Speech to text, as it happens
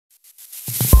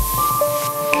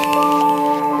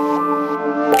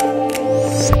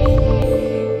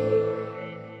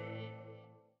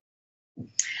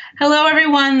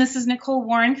This is Nicole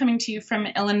Warren coming to you from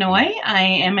Illinois. I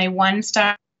am a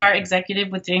one-star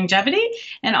executive with Youngevity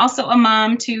and also a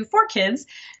mom to 4 kids,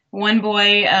 1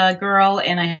 boy, a girl,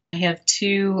 and I have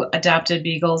 2 adopted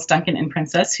beagles, Duncan and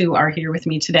Princess, who are here with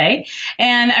me today.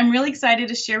 And I'm really excited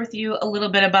to share with you a little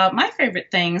bit about my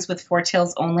favorite things with 4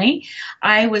 Tails Only.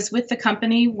 I was with the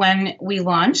company when we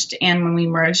launched and when we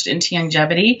merged into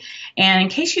Youngevity. And in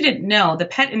case you didn't know, the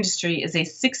pet industry is a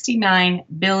 $69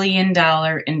 billion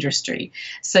industry.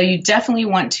 So you definitely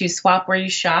want to swap where you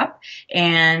shop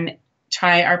and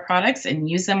try our products and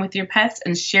use them with your pets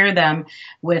and share them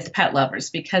with pet lovers,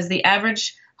 because the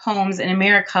average homes in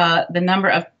America, the number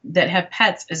of that have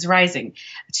pets is rising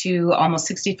to almost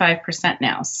 65%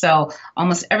 now. So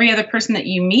almost every other person that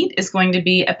you meet is going to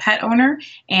be a pet owner,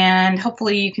 and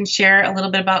hopefully you can share a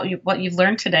little bit about what you've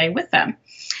learned today with them.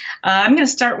 I'm going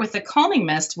to start with the calming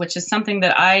mist, which is something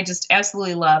that I just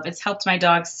absolutely love. It's helped my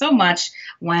dogs so much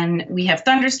when we have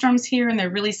thunderstorms here and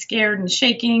they're really scared and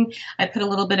shaking. I put a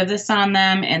little bit of this on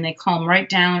them and they calm right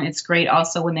down. It's great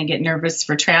also when they get nervous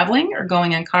for traveling or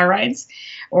going on car rides,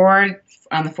 or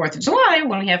on the 4th of July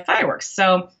when we have fireworks.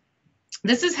 So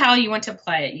this is how you want to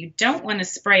apply it. You don't want to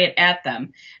spray it at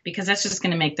them because that's just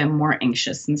going to make them more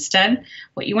anxious. Instead,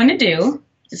 what you want to do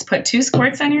is put 2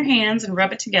 squirts on your hands and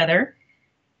rub it together.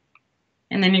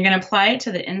 And then you're going to apply it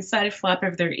to the inside flap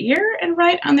of their ear and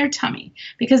right on their tummy,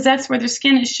 because that's where their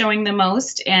skin is showing the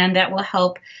most, and that will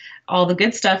help all the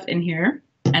good stuff in here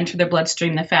enter their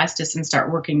bloodstream the fastest and start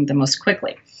working the most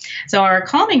quickly. So our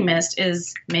calming mist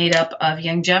is made up of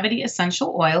Youngevity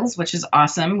essential oils, which is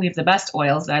awesome. We have the best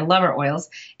oils. I love our oils,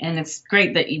 and it's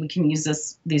great that we can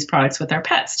use these products with our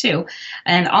pets too.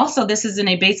 And also this is in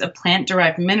a base of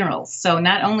plant-derived minerals. So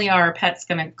not only are our pets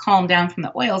going to calm down from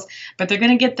the oils, but they're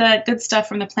going to get the good stuff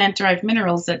from the plant-derived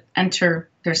minerals that enter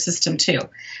their system too.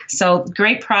 So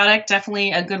great product,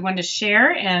 definitely a good one to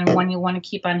share and one you'll want to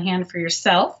keep on hand for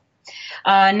yourself.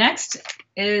 Next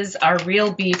is our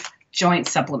real beef joint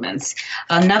supplements.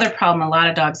 Another problem a lot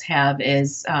of dogs have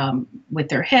is with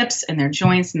their hips and their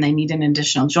joints, and they need an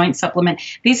additional joint supplement.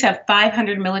 These have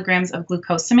 500 milligrams of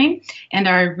glucosamine and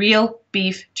are a real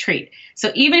beef treat.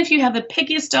 So even if you have the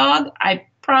pickiest dog, I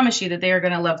promise you that they are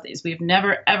going to love these. We've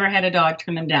never ever had a dog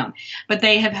turn them down, but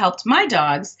they have helped my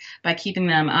dogs by keeping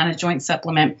them on a joint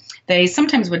supplement. They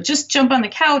sometimes would just jump on the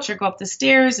couch or go up the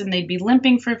stairs and they'd be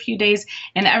limping for a few days,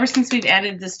 and ever since we've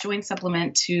added this joint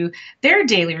supplement to their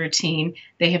daily routine,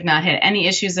 they have not had any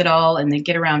issues at all, and they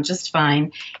get around just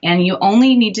fine. And you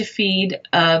only need to feed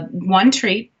 1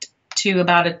 treat to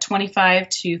about a 25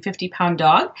 to 50 pound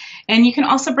dog. And you can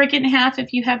also break it in half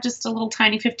if you have just a little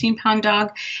tiny 15-pound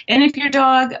dog. And if your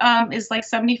dog is like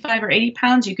 75 or 80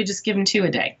 pounds, you could just give them 2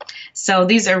 a day. So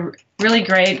these are really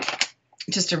great,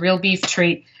 just a real beef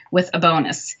treat with a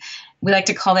bonus. We like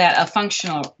to call that a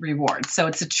functional reward. So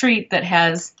it's a treat that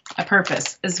has a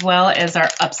purpose, as well as our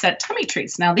upset tummy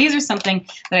treats. Now, these are something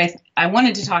that I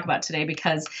wanted to talk about today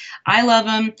because I love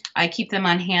them. I keep them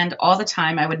on hand all the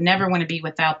time. I would never want to be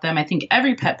without them. I think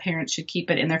every pet parent should keep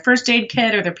it in their first aid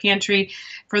kit or their pantry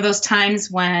for those times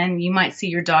when you might see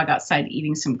your dog outside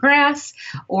eating some grass.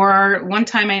 Or one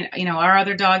time, our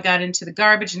other dog got into the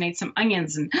garbage and ate some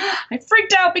onions, and I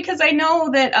freaked out because I know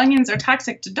that onions are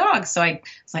toxic to dogs. So I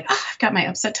was like, I've got my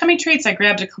upset tummy treats. I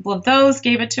grabbed a couple of those,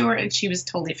 gave it to her, and she was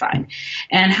totally fine.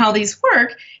 And how these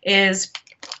work is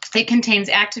it contains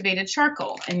activated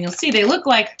charcoal. And you'll see they look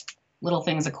like little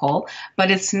things of coal, but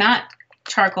it's not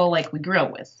charcoal like we grill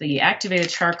with. The activated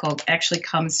charcoal actually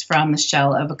comes from the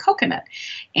shell of a coconut,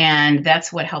 and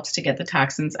that's what helps to get the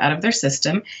toxins out of their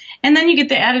system. And then you get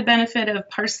the added benefit of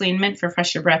parsley and mint for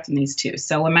fresher breath in these too.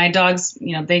 So when my dogs,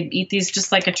 they eat these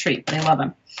just like a treat. They love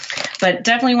them. But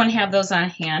definitely want to have those on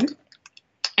hand.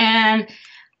 And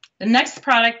the next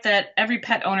product that every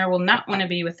pet owner will not want to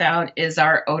be without is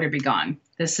our Odor Be Gone.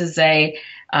 This is it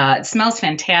smells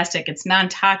fantastic. It's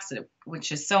non-toxic,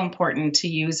 which is so important to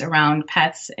use around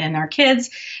pets and our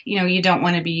kids. You don't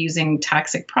want to be using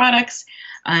toxic products.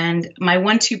 And my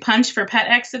 1-2 punch for pet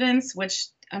accidents, which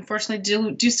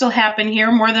unfortunately do still happen here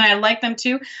more than I like them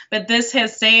to, but this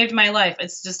has saved my life.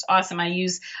 It's just awesome. I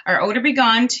use our Odor Be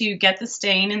Gone to get the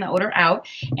stain and the odor out,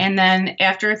 and then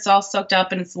after it's all soaked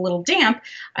up and it's a little damp,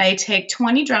 I take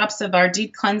 20 drops of our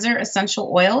deep cleanser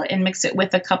essential oil and mix it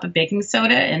with a cup of baking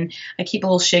soda, and I keep a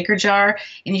little shaker jar,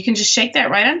 and you can just shake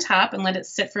that right on top and let it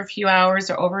sit for a few hours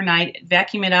or overnight,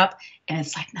 vacuum it up, and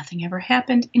it's like nothing ever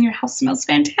happened, and your house smells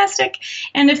fantastic.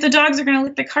 And if the dogs are going to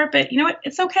lick the carpet, you know what?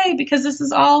 It's okay, because this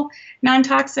is all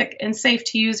non-toxic and safe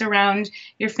to use around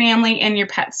your family and your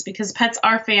pets, because pets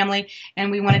are family,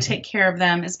 and we want to take care of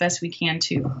them as best we can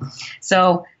too.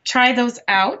 So try those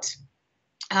out.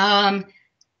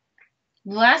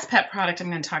 The last pet product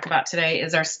I'm going to talk about today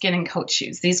is our skin and coat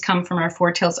chews. These come from our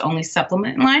Four Tails Only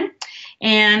supplement line.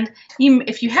 And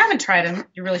if you haven't tried them,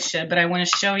 you really should, but I want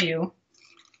to show you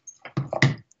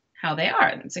how they are.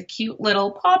 It's a cute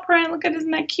little paw print. Look at it, isn't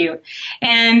that cute?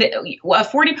 And a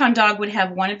 40-pound dog would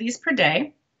have one of these per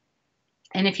day.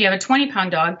 And if you have a 20-pound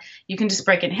dog, you can just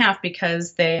break it in half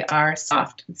because they are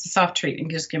soft. It's a soft treat. You can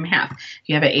just give them half. If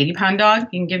you have an 80-pound dog,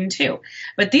 you can give them two.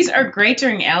 But these are great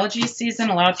during allergy season.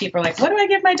 A lot of people are like, what do I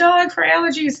give my dog for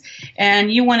allergies? And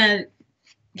you want to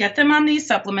get them on these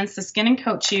supplements, the skin and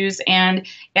coat chews, and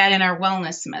add in our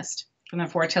wellness mist from the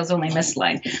Four Tails Only mist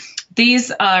line.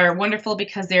 These are wonderful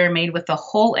because they are made with the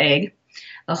whole egg,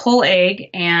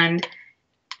 and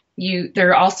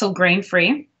they're also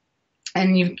grain-free.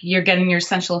 And you're getting your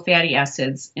essential fatty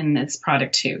acids in this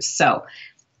product too. So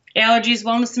allergies,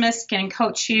 wellness mist, skin and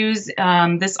coat chews.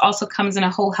 This also comes in a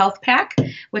whole health pack,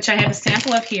 which I have a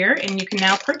sample of here. And you can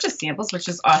now purchase samples, which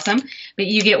is awesome. But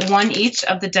you get one each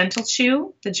of the dental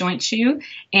chew, the joint chew,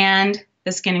 and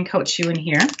the skin and coat chew in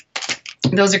here.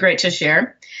 Those are great to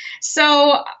share.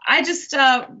 So I just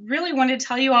really wanted to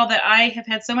tell you all that I have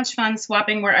had so much fun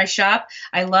swapping where I shop.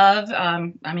 I love,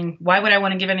 I mean, why would I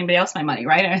want to give anybody else my money,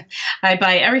 right? I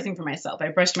buy everything for myself. I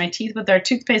brushed my teeth with our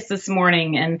toothpaste this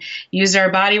morning and used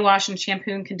our body wash and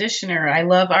shampoo and conditioner. I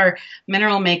love our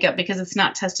mineral makeup because it's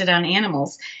not tested on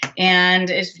animals.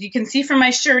 And if you can see from my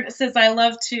shirt, it says I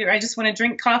just want to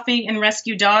drink coffee and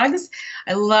rescue dogs.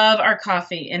 I love our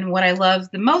coffee. And what I love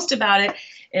the most about it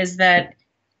is that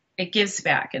it gives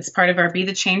back. It's part of our Be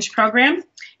the Change program.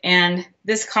 And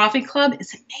this coffee club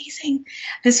is amazing.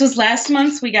 This was last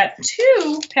month. We got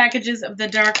 2 packages of the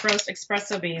dark roast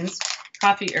espresso beans,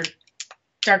 coffee or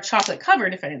dark chocolate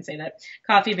covered, if I didn't say that,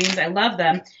 coffee beans. I love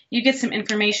them. You get some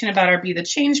information about our Be the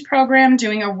Change program,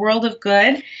 doing a world of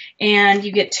good. And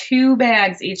you get 2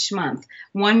 bags each month,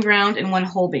 1 ground and 1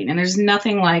 whole bean. And there's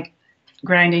nothing like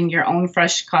grinding your own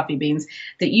fresh coffee beans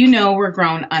that you know were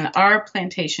grown on our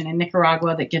plantation in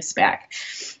Nicaragua that gives back.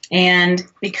 And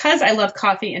because I love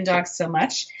coffee and dogs so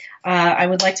much, I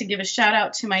would like to give a shout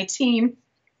out to my team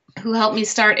who helped me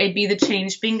start a Be the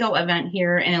Change bingo event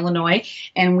here in Illinois,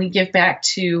 and we give back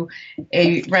to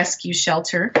a rescue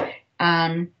shelter.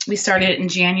 We started it in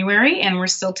January, and we're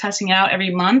still testing it out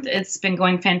every month. It's been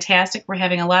going fantastic. We're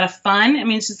having a lot of fun. I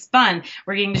mean, it's just fun.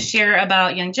 We're getting to share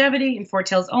about Youngevity and Four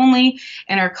Tails Only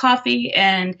and our coffee,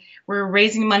 and we're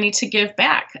raising money to give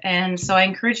back. And so I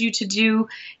encourage you to do,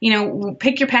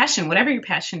 pick your passion, whatever your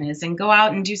passion is, and go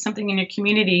out and do something in your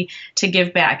community to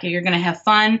give back. You're going to have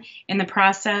fun in the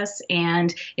process.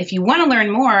 And if you want to learn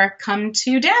more, come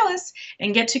to Dallas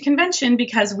and get to convention,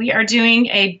 because we are doing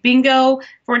a bingo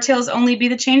Four Tails Only Be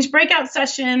the Change breakout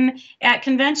session at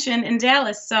convention in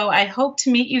Dallas. So I hope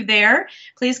to meet you there.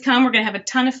 Please come. We're going to have a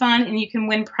ton of fun, and you can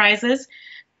win prizes.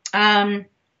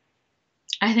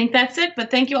 I think that's it, but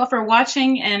thank you all for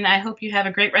watching, and I hope you have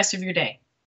a great rest of your day.